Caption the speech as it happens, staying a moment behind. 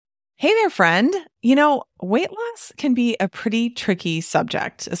Hey there, friend. Weight loss can be a pretty tricky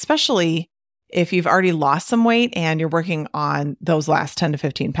subject, especially if you've already lost some weight and you're working on those last 10 to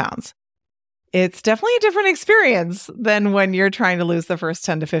 15 pounds. It's definitely a different experience than when you're trying to lose the first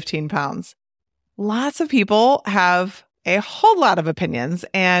 10 to 15 pounds. Lots of people have a whole lot of opinions,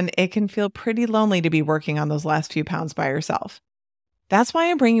 and it can feel pretty lonely to be working on those last few pounds by yourself. That's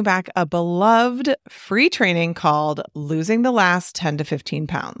why I'm bringing back a beloved free training called Losing the Last 10 to 15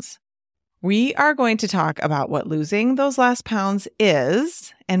 Pounds. We are going to talk about what losing those last pounds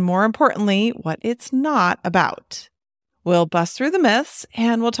is, and more importantly, what it's not about. We'll bust through the myths,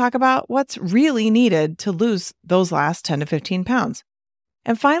 and we'll talk about what's really needed to lose those last 10 to 15 pounds.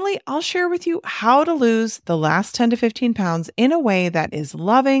 And finally, I'll share with you how to lose the last 10 to 15 pounds in a way that is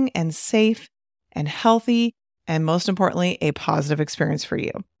loving and safe and healthy, and most importantly, a positive experience for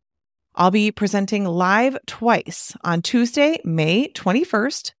you. I'll be presenting live twice on Tuesday, May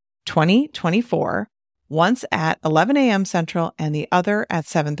 21st, 2024, once at 11 a.m. Central and the other at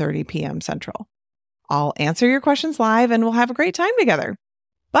 7:30 p.m. Central. I'll answer your questions live and we'll have a great time together.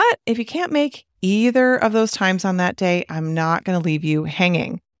 But if you can't make either of those times on that day, I'm not going to leave you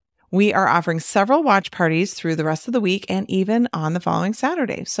hanging. We are offering several watch parties through the rest of the week and even on the following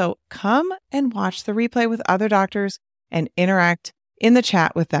Saturday. So come and watch the replay with other doctors and interact in the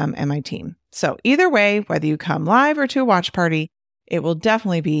chat with them and my team. So either way, whether you come live or to a watch party, it will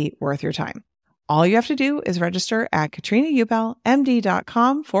definitely be worth your time. All you have to do is register at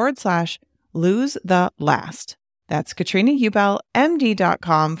katrinaubelmd.com/lose the last. That's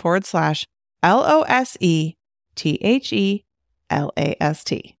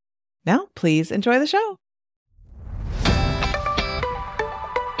katrinaubelmd.com/LOSETHELAST. Now, please enjoy the show.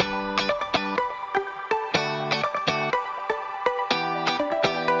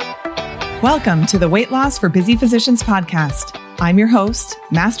 Welcome to the Weight Loss for Busy Physicians podcast. I'm your host,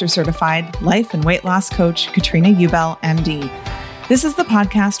 Master Certified Life and Weight Loss Coach, Katrina Ubel, MD. This is the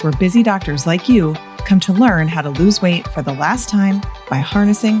podcast where busy doctors like you come to learn how to lose weight for the last time by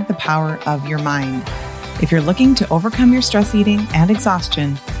harnessing the power of your mind. If you're looking to overcome your stress eating and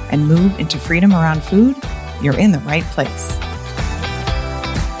exhaustion and move into freedom around food, you're in the right place.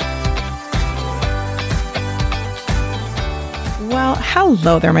 Well,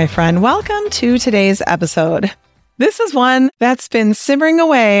 hello there, my friend. Welcome to today's episode. This is one that's been simmering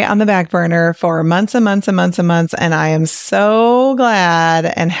away on the back burner for months and months and months and months, and I am so glad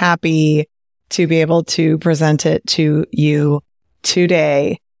and happy to be able to present it to you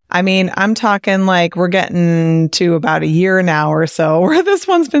today. I mean, I'm talking like we're getting to about a year now or so where this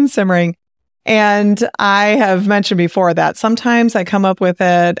one's been simmering. And I have mentioned before that sometimes I come up with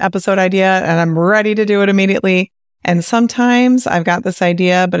an episode idea and I'm ready to do it immediately. And sometimes I've got this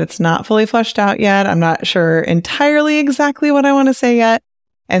idea, but it's not fully fleshed out yet. I'm not sure entirely exactly what I want to say yet.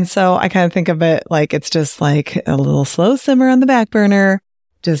 And so I kind of think of it like it's just like a little slow simmer on the back burner,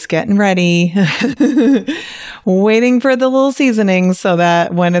 just getting ready, waiting for the little seasonings so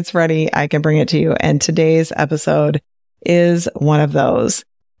that when it's ready, I can bring it to you. And today's episode is one of those.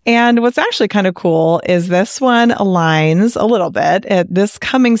 And what's actually kind of cool is this one aligns a little bit at this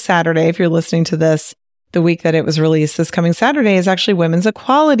coming Saturday. If you're listening to this, the week that it was released, this coming Saturday is actually Women's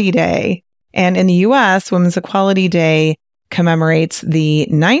Equality Day. And in the U.S., Women's Equality Day commemorates the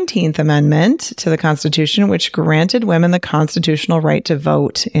 19th Amendment to the Constitution, which granted women the constitutional right to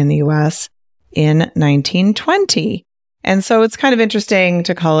vote in the U.S. in 1920. And so it's kind of interesting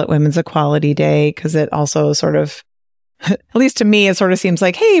to call it Women's Equality Day because it also sort of, at least to me, it sort of seems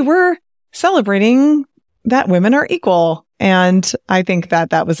like, hey, we're celebrating that women are equal. And I think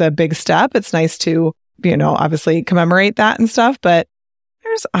that that was a big step. It's nice to obviously commemorate that and stuff, but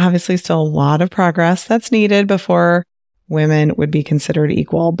there's obviously still a lot of progress that's needed before women would be considered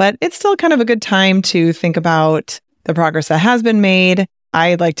equal. But it's still kind of a good time to think about the progress that has been made.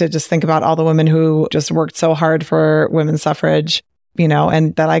 I like to just think about all the women who just worked so hard for women's suffrage,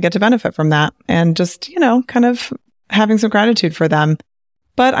 and that I get to benefit from that and just, kind of having some gratitude for them.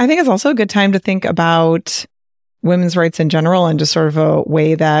 But I think it's also a good time to think about women's rights in general and just sort of a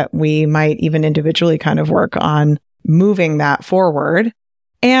way that we might even individually kind of work on moving that forward.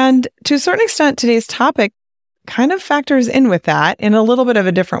 And to a certain extent, today's topic kind of factors in with that in a little bit of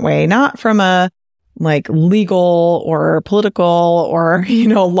a different way, not from a like legal or political or,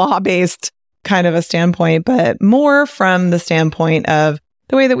 law-based kind of a standpoint, but more from the standpoint of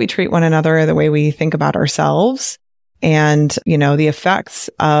the way that we treat one another, the way we think about ourselves, and, the effects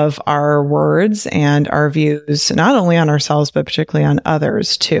of our words and our views, not only on ourselves, but particularly on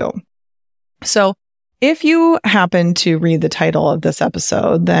others too. So if you happen to read the title of this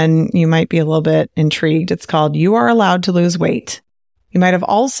episode, then you might be a little bit intrigued. It's called You Are Allowed to Lose Weight. You might have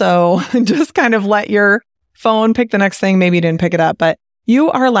also just kind of let your phone pick the next thing. Maybe you didn't pick it up, but you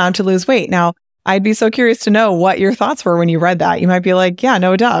are allowed to lose weight. Now, I'd be so curious to know what your thoughts were when you read that. You might be like, yeah,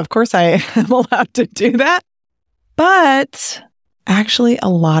 no, duh, of course I am allowed to do that. But actually, a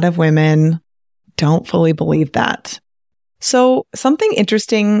lot of women don't fully believe that. So something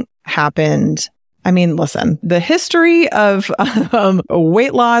interesting happened. I mean, listen, the history of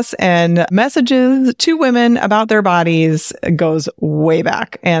weight loss and messages to women about their bodies goes way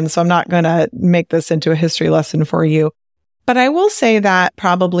back. And so I'm not going to make this into a history lesson for you. But I will say that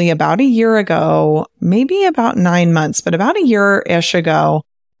probably about a year ago, maybe about 9 months, but about a year-ish ago,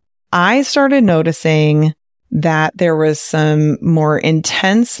 I started noticing that there was some more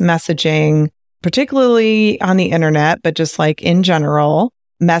intense messaging, particularly on the internet, but just like in general,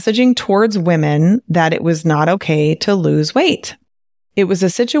 messaging towards women that it was not okay to lose weight. It was a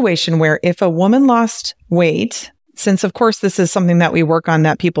situation where if a woman lost weight, since of course this is something that we work on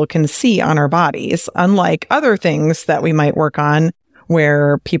that people can see on our bodies, unlike other things that we might work on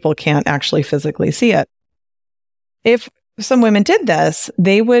where people can't actually physically see it. If some women did this,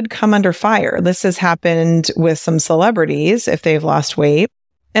 they would come under fire. This has happened with some celebrities if they've lost weight.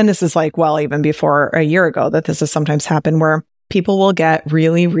 And this is like, well, even before a year ago that this has sometimes happened where people will get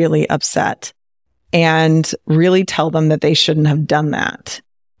really, really upset and really tell them that they shouldn't have done that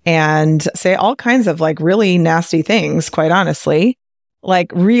and say all kinds of like really nasty things, quite honestly,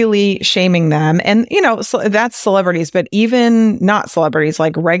 like really shaming them. And, you know, so that's celebrities, but even not celebrities,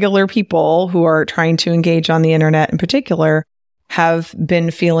 like regular people who are trying to engage on the internet in particular have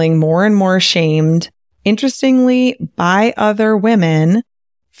been feeling more and more shamed, interestingly, by other women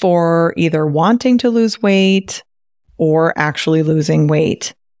for either wanting to lose weight or actually losing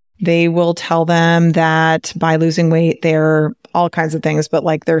weight. They will tell them that by losing weight, they're all kinds of things, but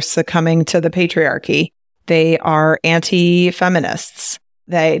like they're succumbing to the patriarchy. They are anti-feminists.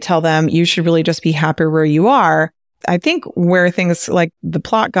 They tell them you should really just be happy where you are. I think where things like the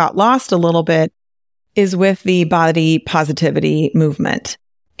plot got lost a little bit is with the body positivity movement.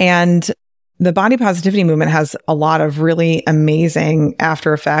 And the body positivity movement has a lot of really amazing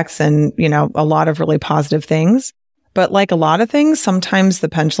after effects and, you know, a lot of really positive things. But like a lot of things, sometimes the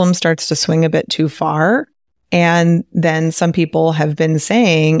pendulum starts to swing a bit too far. And then some people have been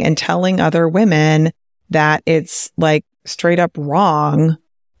saying and telling other women that it's like straight up wrong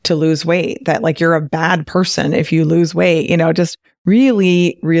to lose weight, that like you're a bad person if you lose weight, you know, just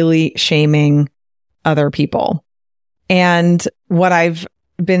really, really shaming other people. And what I've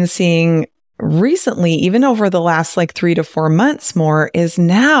been seeing recently, even over the last like 3 to 4 months more, is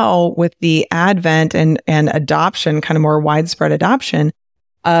now with the advent and adoption, kind of more widespread adoption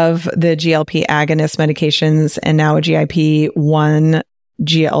of the GLP agonist medications and now a GLP-1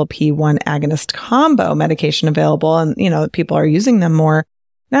 agonist combo medication available. And, you know, people are using them more.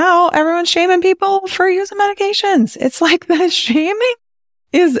 Now everyone's shaming people for using medications. It's like the shaming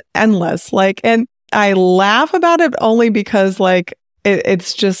is endless. Like, and I laugh about it only because like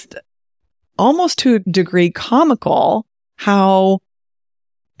it's just almost to a degree comical how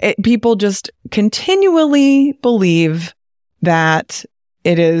people just continually believe that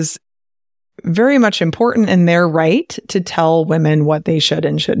it is very much important in their right to tell women what they should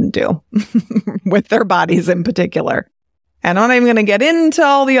and shouldn't do with their bodies in particular. And I'm not even going to get into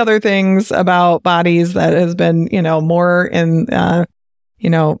all the other things about bodies that has been, you know, more in,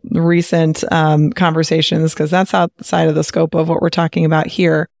 recent conversations, because that's outside of the scope of what we're talking about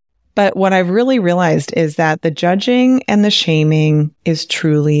here. But what I've really realized is that the judging and the shaming is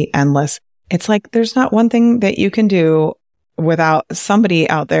truly endless. It's like there's not one thing that you can do without somebody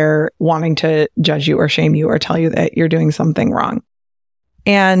out there wanting to judge you or shame you or tell you that you're doing something wrong.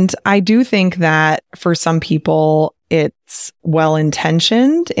 And I do think that for some people, it's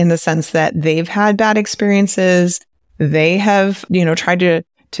well-intentioned in the sense that they've had bad experiences. They have, tried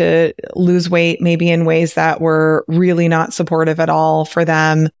to lose weight maybe in ways that were really not supportive at all for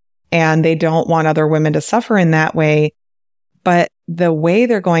them. And they don't want other women to suffer in that way. But the way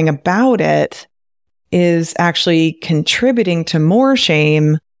they're going about it is actually contributing to more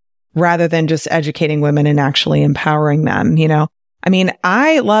shame rather than just educating women and actually empowering them, I mean,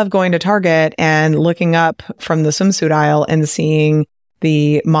 I love going to Target and looking up from the swimsuit aisle and seeing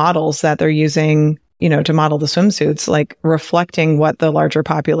the models that they're using, to model the swimsuits, like reflecting what the larger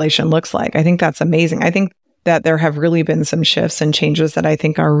population looks like. I think that's amazing. I think that there have really been some shifts and changes that I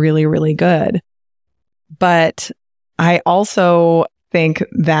think are really, really good. But I also think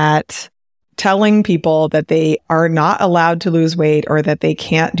that telling people that they are not allowed to lose weight or that they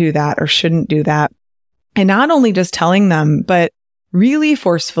can't do that or shouldn't do that, and not only just telling them, but really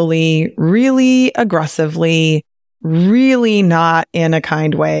forcefully, really aggressively really not in a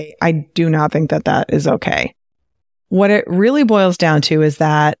kind way. I do not think that that is okay. What it really boils down to is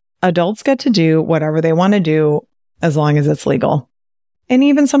that adults get to do whatever they want to do as long as it's legal. And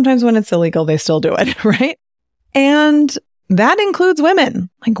even sometimes when it's illegal, they still do it, right? And that includes women.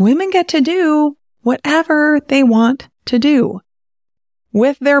 Like women get to do whatever they want to do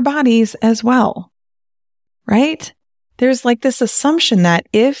with their bodies as well, right? There's like this assumption that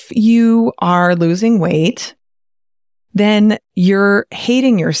if you are losing weight, then you're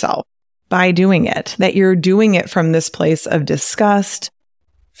hating yourself by doing it, that you're doing it from this place of disgust,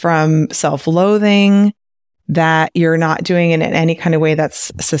 from self-loathing, that you're not doing it in any kind of way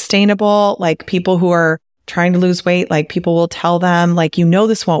that's sustainable. Like people who are trying to lose weight, like people will tell them, like, you know,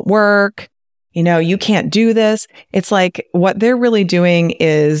 this won't work. You know, you can't do this. It's like what they're really doing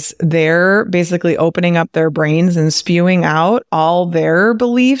is they're basically opening up their brains and spewing out all their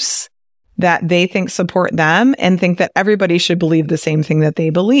beliefs that they think support them and think that everybody should believe the same thing that they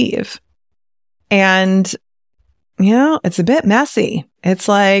believe. And, you know, it's a bit messy. It's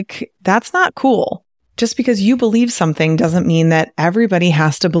like, that's not cool. Just because you believe something doesn't mean that everybody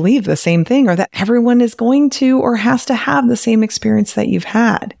has to believe the same thing or that everyone is going to or has to have the same experience that you've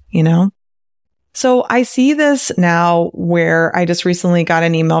had, you know? So I see this now where I just recently got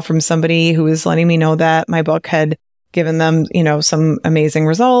an email from somebody who was letting me know that my book had given them, you know, some amazing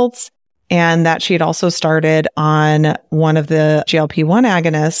results and that she had also started on one of the GLP-1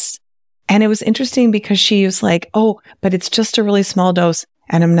 agonists. And it was interesting because she was like, oh, but it's just a really small dose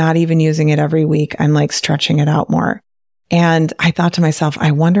and I'm not even using it every week. I'm like stretching it out more. And I thought to myself,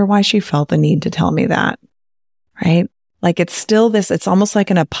 I wonder why she felt the need to tell me that, right? Like it's still this, it's almost like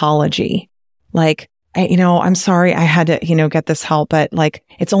an apology. Like, I'm sorry I had to, get this help, but like,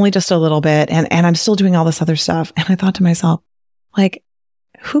 it's only just a little bit and I'm still doing all this other stuff. And I thought to myself, like,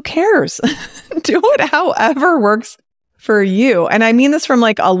 who cares? Do it however works for you. And I mean this from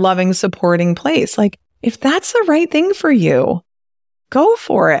like a loving, supporting place. Like, if that's the right thing for you, go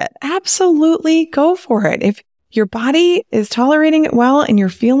for it. Absolutely go for it. If your body is tolerating it well and you're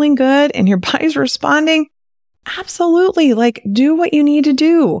feeling good and your body's responding, absolutely, like, do what you need to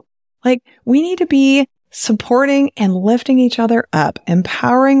do. Like, we need to be supporting and lifting each other up,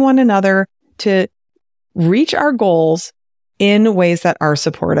 empowering one another to reach our goals in ways that are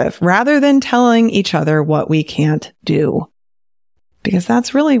supportive, rather than telling each other what we can't do. Because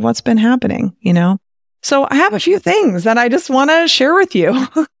that's really what's been happening, So I have a few things that I just want to share with you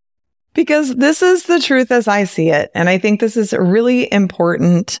because this is the truth as I see it. And I think this is a really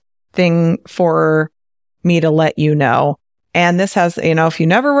important thing for me to let you know. And this has, if you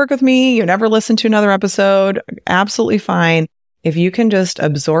never work with me, you never listen to another episode, absolutely fine. If you can just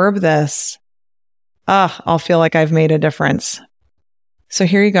absorb this, I'll feel like I've made a difference. So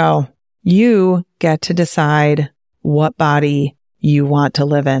here you go. You get to decide what body you want to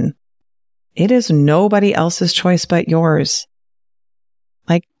live in. It is nobody else's choice but yours.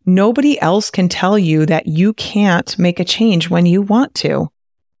 Like, nobody else can tell you that you can't make a change when you want to,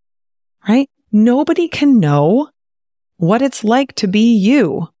 right? Nobody can know what it's like to be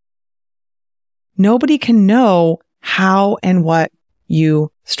you. Nobody can know how and what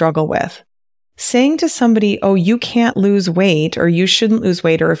you struggle with. Saying to somebody, oh, you can't lose weight or you shouldn't lose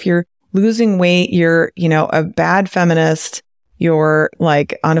weight, or if you're losing weight, you're, a bad feminist, you're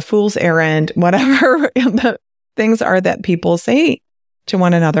like on a fool's errand, whatever the things are that people say to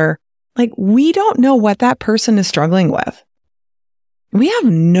one another. Like, we don't know what that person is struggling with. We have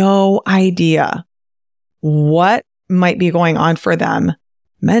no idea what might be going on for them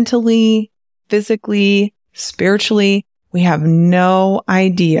mentally, physically, spiritually. We have no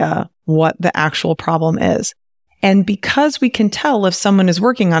idea what the actual problem is. And because we can tell if someone is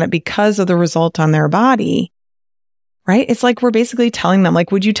working on it because of the result on their body, right? It's like we're basically telling them,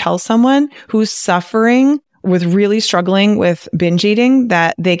 like, would you tell someone who's suffering with really struggling with binge eating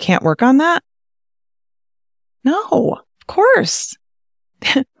that they can't work on that? No, of course.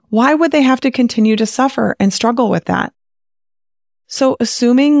 Why would they have to continue to suffer and struggle with that? So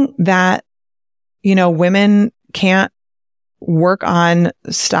assuming that, women can't work on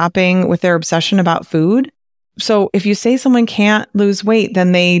stopping with their obsession about food. So if you say someone can't lose weight,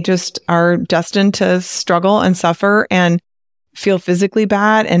 then they just are destined to struggle and suffer and feel physically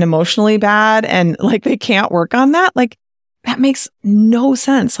bad and emotionally bad. And like, they can't work on that. Like, that makes no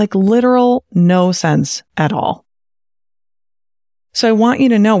sense, like literal no sense at all. So I want you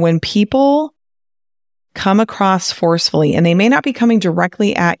to know, when people come across forcefully, and they may not be coming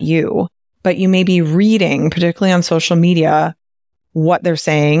directly at you, but you may be reading, particularly on social media, what they're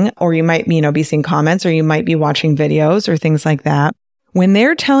saying, or you might, be seeing comments, or you might be watching videos or things like that. When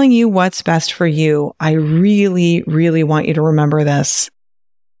they're telling you what's best for you, I really, really want you to remember this.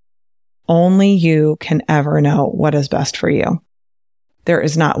 Only you can ever know what is best for you. There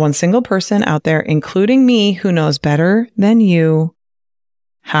is not one single person out there, including me, who knows better than you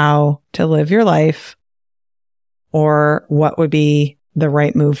how to live your life or what would be the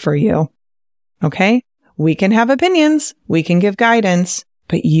right move for you. Okay? We can have opinions, we can give guidance,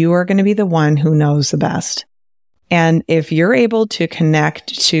 but you are going to be the one who knows the best. And if you're able to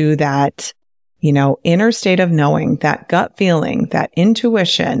connect to that, inner state of knowing, that gut feeling, that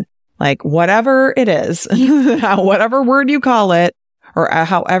intuition, like whatever it is, whatever word you call it, or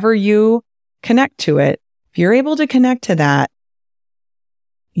however you connect to it, if you're able to connect to that,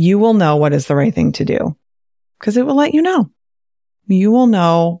 you will know what is the right thing to do because it will let you know. You will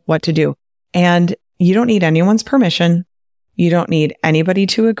know what to do. And you don't need anyone's permission. You don't need anybody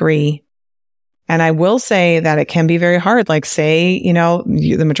to agree. And I will say that it can be very hard. Like say,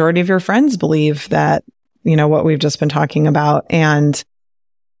 the majority of your friends believe that, what we've just been talking about, and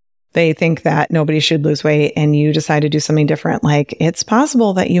they think that nobody should lose weight and you decide to do something different. Like it's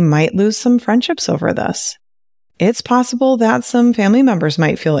possible that you might lose some friendships over this. It's possible that some family members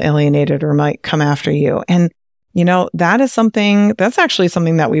might feel alienated or might come after you. And, that's actually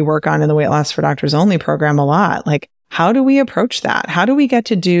something that we work on in the Weight Loss for Doctors Only program a lot. Like, how do we approach that? How do we get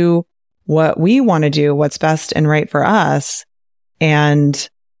to do what we want to do, what's best and right for us, and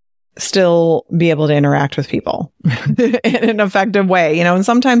still be able to interact with people in an effective way? And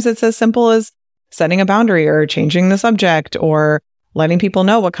sometimes it's as simple as setting a boundary or changing the subject or letting people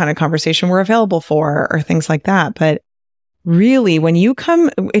know what kind of conversation we're available for or things like that. But really, when you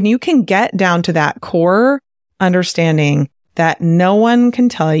can get down to that core understanding that no one can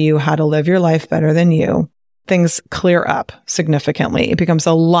tell you how to live your life better than you, things clear up significantly. It becomes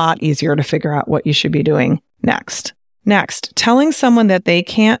a lot easier to figure out what you should be doing next. Next, telling someone that they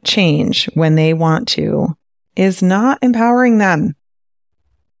can't change when they want to is not empowering them.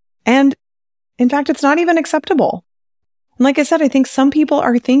 And in fact, it's not even acceptable. Like I said, I think some people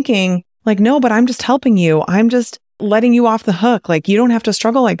are thinking like, no, but I'm just helping you. I'm just letting you off the hook. Like you don't have to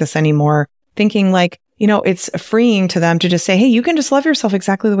struggle like this anymore. Thinking like, it's freeing to them to just say, hey, you can just love yourself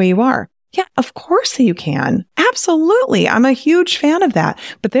exactly the way you are. Yeah, of course you can. Absolutely. I'm a huge fan of that.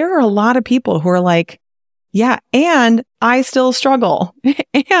 But there are a lot of people who are like, yeah, and I still struggle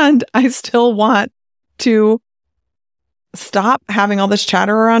and I still want to stop having all this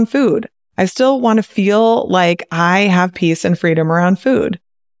chatter around food. I still want to feel like I have peace and freedom around food.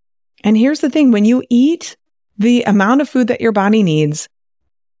 And here's the thing, when you eat the amount of food that your body needs,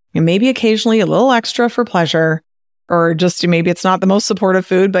 and maybe occasionally a little extra for pleasure, or just maybe it's not the most supportive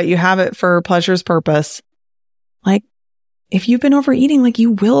food, but you have it for pleasure's purpose. Like if you've been overeating, like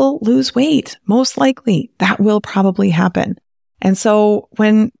you will lose weight. Most likely that will probably happen. And so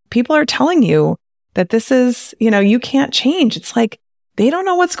when people are telling you that this is, you can't change, it's like, they don't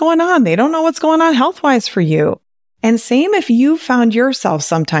know what's going on. They don't know what's going on health-wise for you. And same if you found yourself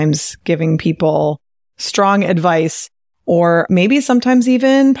sometimes giving people strong advice, or maybe sometimes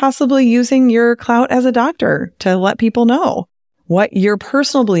even possibly using your clout as a doctor to let people know what your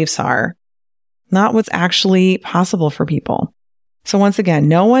personal beliefs are, not what's actually possible for people. So once again,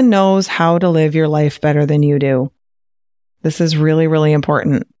 no one knows how to live your life better than you do. This is really, really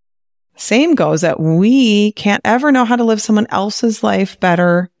important. Same goes that we can't ever know how to live someone else's life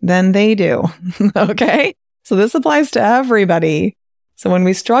better than they do. Okay? So this applies to everybody. So when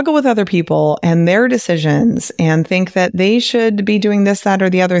we struggle with other people and their decisions and think that they should be doing this, that, or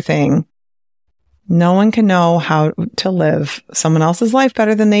the other thing, no one can know how to live someone else's life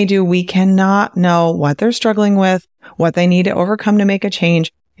better than they do. We cannot know what they're struggling with, what they need to overcome to make a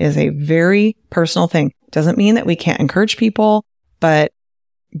change. It is a very personal thing. Doesn't mean that we can't encourage people, but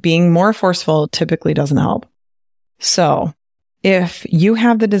being more forceful typically doesn't help. So if you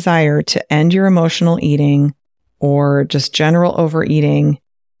have the desire to end your emotional eating or just general overeating,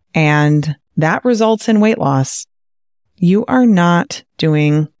 and that results in weight loss, you are not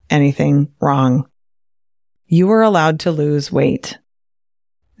doing anything wrong. You are allowed to lose weight.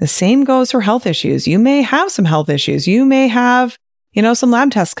 The same goes for health issues. You may have some health issues. You may have, some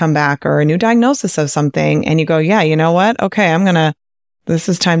lab tests come back or a new diagnosis of something, and you go, yeah, you know what? Okay, this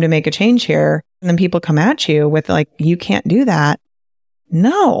is time to make a change here. And then people come at you with like, you can't do that.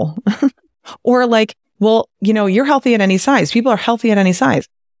 No. Or like, well, you're healthy at any size. People are healthy at any size.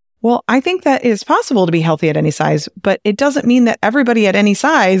 Well, I think that it is possible to be healthy at any size, but it doesn't mean that everybody at any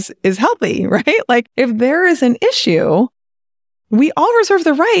size is healthy, right? Like if there is an issue, we all reserve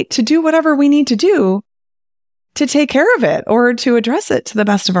the right to do whatever we need to do to take care of it or to address it to the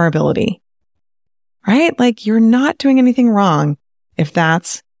best of our ability, right? Like you're not doing anything wrong if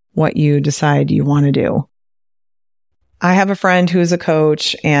that's what you decide you want to do. I have a friend who's a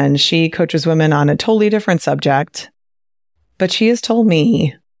coach and she coaches women on a totally different subject, but she has told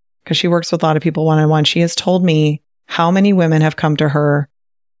me, because she works with a lot of people one-on-one, she has told me how many women have come to her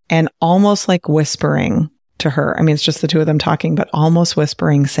and almost like whispering to her. I mean, it's just the two of them talking, but almost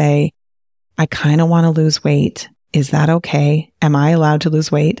whispering, say, I kind of want to lose weight. Is that okay? Am I allowed to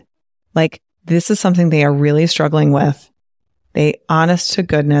lose weight? Like, this is something they are really struggling with. They, honest to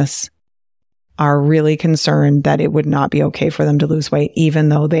goodness, are really concerned that it would not be okay for them to lose weight, even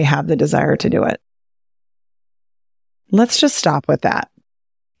though they have the desire to do it. Let's just stop with that.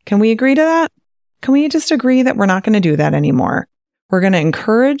 Can we agree to that? Can we just agree that we're not going to do that anymore? We're going to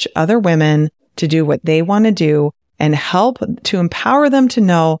encourage other women to do what they want to do and help to empower them to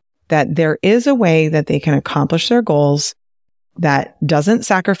know that there is a way that they can accomplish their goals that doesn't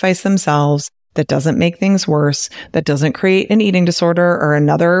sacrifice themselves, that doesn't make things worse, that doesn't create an eating disorder or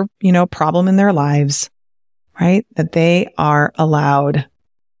another, problem in their lives, right? That they are allowed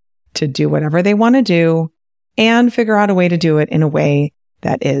to do whatever they want to do and figure out a way to do it in a way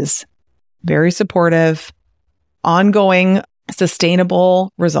that is very supportive, ongoing,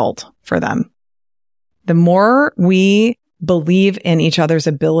 sustainable result for them. The more we believe in each other's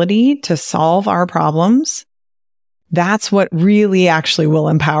ability to solve our problems, that's what really actually will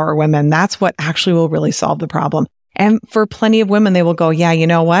empower women. That's what actually will really solve the problem. And for plenty of women, they will go, yeah, you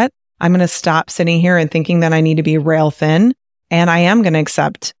know what? I'm going to stop sitting here and thinking that I need to be rail thin. And I am going to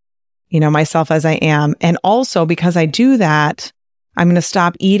accept, myself as I am. And also because I do that, I'm going to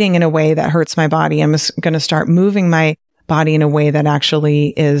stop eating in a way that hurts my body. I'm going to start moving my body in a way that actually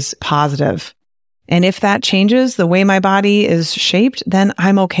is positive. And if that changes the way my body is shaped, then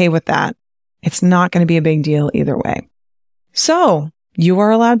I'm okay with that. It's not going to be a big deal either way. So you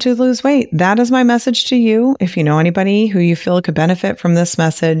are allowed to lose weight. That is my message to you. If you know anybody who you feel could benefit from this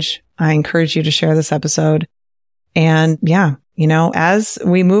message, I encourage you to share this episode. And yeah, as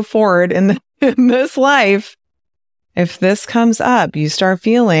we move forward in this life, if this comes up, you start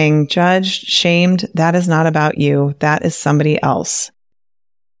feeling judged, shamed, that is not about you. That is somebody else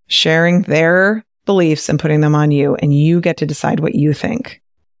sharing their beliefs and putting them on you, and you get to decide what you think.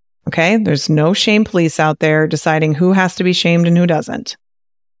 Okay? There's no shame police out there deciding who has to be shamed and who doesn't.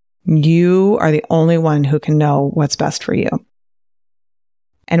 You are the only one who can know what's best for you.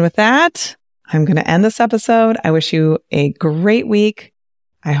 And with that, I'm going to end this episode. I wish you a great week.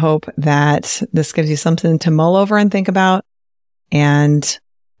 I hope that this gives you something to mull over and think about. And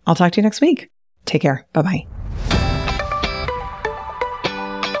I'll talk to you next week. Take care. Bye-bye.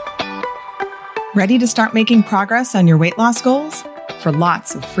 Ready to start making progress on your weight loss goals? For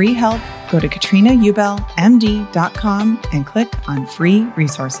lots of free help, go to KatrinaUbelMD.com and click on free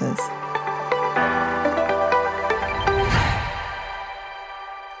resources.